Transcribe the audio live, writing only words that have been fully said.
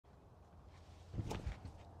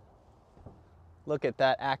Look at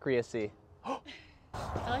that accuracy. I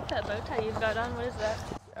like that bow tie you've got on. What is that?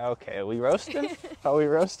 Okay, are we roasting? Are we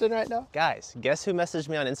roasting right now? Guys, guess who messaged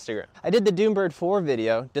me on Instagram? I did the Doombird 4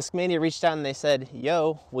 video. Discmania reached out and they said,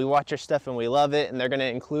 yo, we watch your stuff and we love it, and they're gonna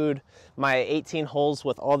include my 18 holes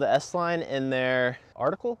with all the S-line in their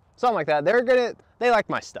article? Something like that. They like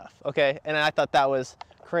my stuff, okay? And I thought that was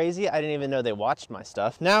crazy. I didn't even know they watched my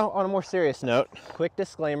stuff. Now, on a more serious note, quick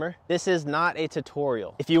disclaimer, this is not a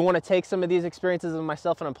tutorial. If you want to take some of these experiences of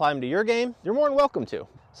myself and apply them to your game, you're more than welcome to.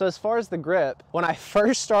 So as far as the grip, when I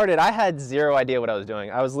first started, I had zero idea what I was doing.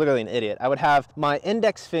 I was literally an idiot. I would have my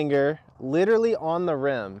index finger literally on the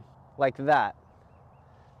rim, like that.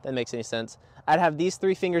 That makes any sense. I'd have these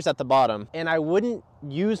 3 fingers at the bottom, and I wouldn't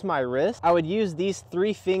use my wrist. I would use these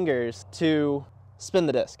 3 fingers to spin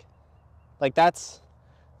the disc. Like that's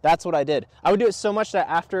what I did. I would do it so much that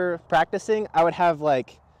after practicing, I would have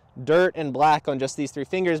like dirt and black on just these 3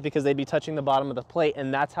 fingers because they'd be touching the bottom of the plate,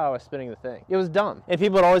 and that's how I was spinning the thing. It was dumb. And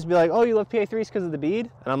people would always be like, oh, you love PA3s because of the bead?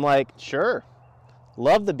 And I'm like, sure,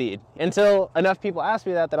 love the bead. Until enough people asked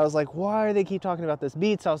me that I was like, why do they keep talking about this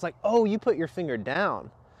bead? So I was like, oh, you put your finger down.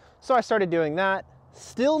 So I started doing that.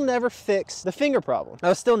 Still never fixed the finger problem. I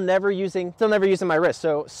was still never using my wrist.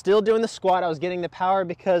 So still doing the squat, I was getting the power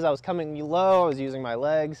because I was coming low, I was using my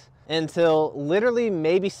legs. Until literally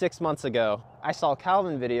maybe 6 months ago, I saw a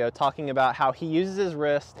Calvin video talking about how he uses his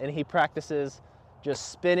wrist and he practices just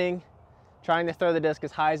spinning, trying to throw the disc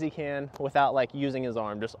as high as he can without like using his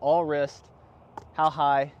arm, just all wrist. How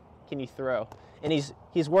high can you throw? And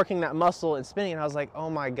he's working that muscle and spinning, and I was like, oh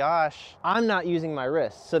my gosh, I'm not using my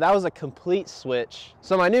wrist. So that was a complete switch.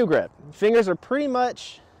 So my new grip, fingers are pretty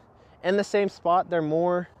much in the same spot. They're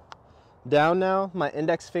more down now. My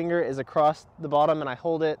index finger is across the bottom and I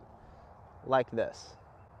hold it like this.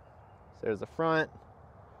 So there's the front,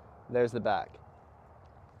 there's the back.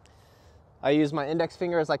 I use my index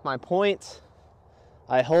finger as like my point.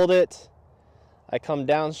 I hold it, I come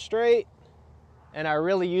down straight, and I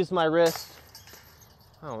really use my wrist.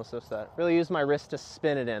 I almost missed that. Really use my wrist to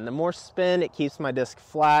spin it in. The more spin, it keeps my disc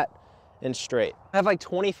flat and straight. I have like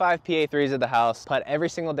 25 PA3s at the house, putt every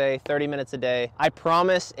single day, 30 minutes a day. I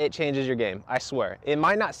promise it changes your game, I swear. It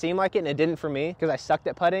might not seem like it, and it didn't for me, because I sucked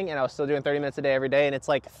at putting and I was still doing 30 minutes a day every day, and it's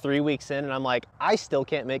like 3 weeks in and I'm like, I still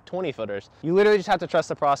can't make 20 footers. You literally just have to trust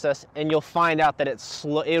the process, and you'll find out that it's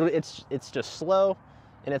slow. It's just slow,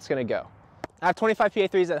 and it's gonna go. I have 25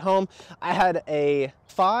 PA3s at home. I had a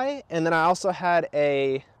Phi, and then I also had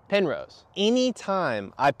a Penrose.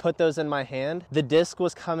 Anytime I put those in my hand, the disc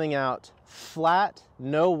was coming out flat,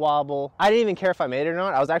 no wobble. I didn't even care if I made it or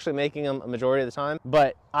not. I was actually making them a majority of the time,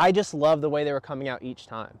 but I just loved the way they were coming out each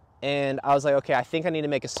time. And I was like, okay, I think I need to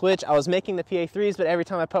make a switch. I was making the PA3s, but every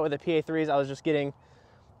time I put with the PA3s, I was just getting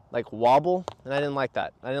like wobble, and I didn't like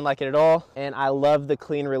that. I didn't like it at all, and I love the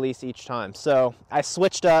clean release each time. So I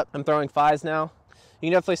switched up. I'm throwing Phis now. You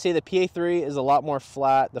can definitely see the PA3 is a lot more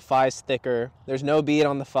flat. The Phi is thicker. There's no bead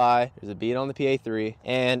on the Phi. There's a bead on the PA3.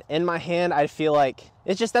 And in my hand, I feel like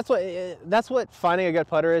it's just, that's what finding a good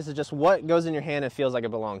putter is just what goes in your hand and feels like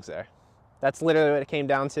it belongs there. That's literally what it came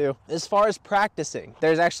down to. As far as practicing,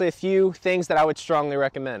 there's actually a few things that I would strongly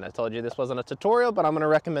recommend. I told you this wasn't a tutorial, but I'm gonna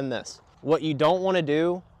recommend this. What you don't wanna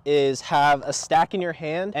do is have a stack in your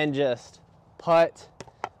hand and just putt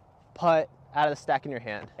out of the stack in your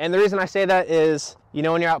hand. And the reason I say that is, you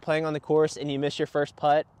know when you're out playing on the course and you miss your first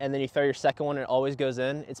putt and then you throw your second one and it always goes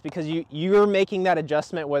in? It's because you're making that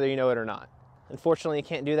adjustment whether you know it or not. Unfortunately, you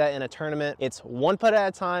can't do that in a tournament. It's one putt at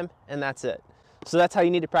a time and that's it. So that's how you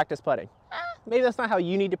need to practice putting. Maybe that's not how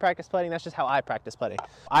you need to practice putting, that's just how I practice putting.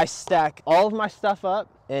 I stack all of my stuff up,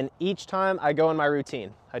 and each time I go in my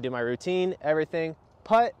routine. I do my routine, everything,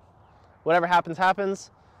 putt, whatever happens,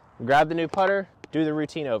 happens, grab the new putter, do the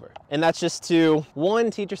routine over. And that's just to,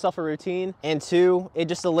 one, teach yourself a routine, and two, it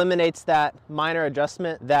just eliminates that minor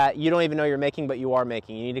adjustment that you don't even know you're making, but you are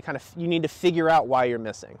making. You need to figure out why you're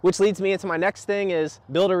missing. Which leads me into my next thing is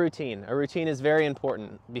build a routine. A routine is very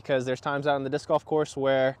important because there's times out on the disc golf course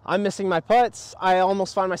where I'm missing my putts. I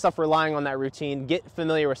almost find myself relying on that routine. Get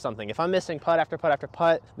familiar with something. If I'm missing putt after putt after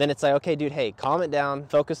putt, then it's like, okay, dude, hey, calm it down,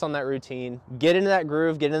 focus on that routine, get into that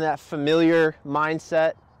groove, get into that familiar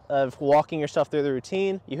mindset of walking yourself through the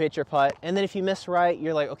routine. You hit your putt, and then if you miss right,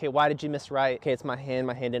 you're like, okay, why did you miss right? Okay, it's my hand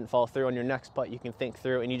didn't fall through. On your next putt, you can think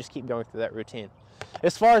through, and you just keep going through that routine.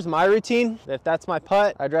 As far as my routine, if that's my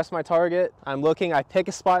putt, I address my target, I'm looking, I pick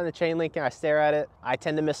a spot in the chain link and I stare at it. I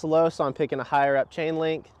tend to miss low, so I'm picking a higher up chain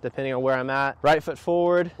link, depending on where I'm at. Right foot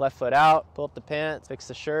forward, left foot out, pull up the pants, fix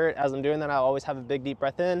the shirt. As I'm doing that, I always have a big deep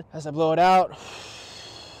breath in. As I blow it out,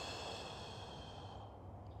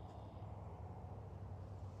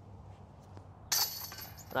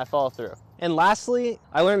 and I follow through. And lastly,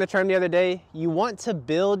 I learned the term the other day, you want to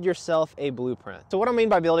build yourself a blueprint. So what I mean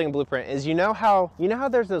by building a blueprint is you know how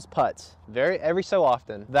there's those putts every so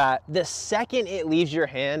often that the second it leaves your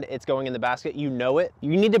hand, it's going in the basket, you know it.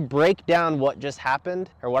 You need to break down what just happened,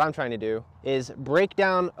 or what I'm trying to do is break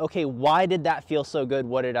down, okay, why did that feel so good?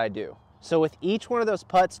 What did I do? So with each one of those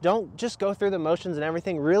putts, don't just go through the motions and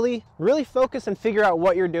everything. Really focus and figure out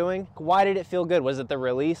what you're doing. Why did it feel good? Was it the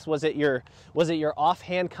release? Was it your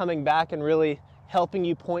offhand coming back and really helping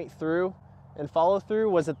you point through and follow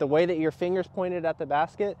through? Was it the way that your fingers pointed at the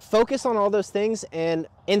basket? Focus on all those things and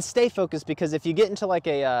stay focused, because if you get into like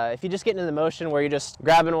if you just get into the motion where you're just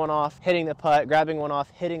grabbing one off, hitting the putt, grabbing one off,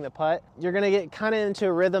 hitting the putt, you're gonna get kind of into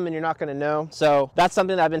a rhythm and you're not gonna know. So that's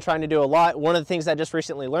something that I've been trying to do a lot. One of the things I just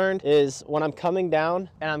recently learned is when I'm coming down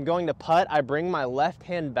and I'm going to putt, I bring my left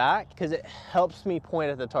hand back because it helps me point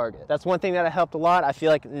at the target. That's one thing that helped a lot. I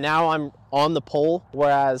feel like now I'm on the pole,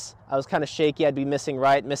 whereas I was kind of shaky. I'd be missing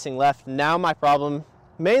right, missing left. Now my problem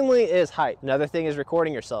mainly is height. Another thing is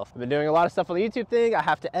recording yourself. I've been doing a lot of stuff on the YouTube thing. I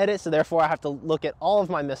have to edit, so therefore I have to look at all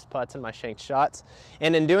of my missed putts and my shanked shots.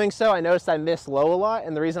 And in doing so, I noticed I miss low a lot.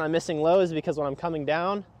 And the reason I'm missing low is because when I'm coming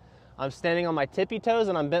down, I'm standing on my tippy toes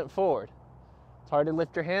and I'm bent forward. It's hard to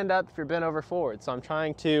lift your hand up if you're bent over forward. So I'm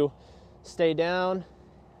trying to stay down,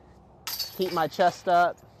 keep my chest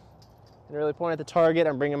up, and really point at the target.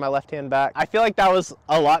 I'm bringing my left hand back. I feel like that was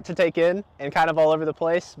a lot to take in and kind of all over the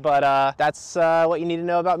place, but that's what you need to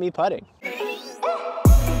know about me putting.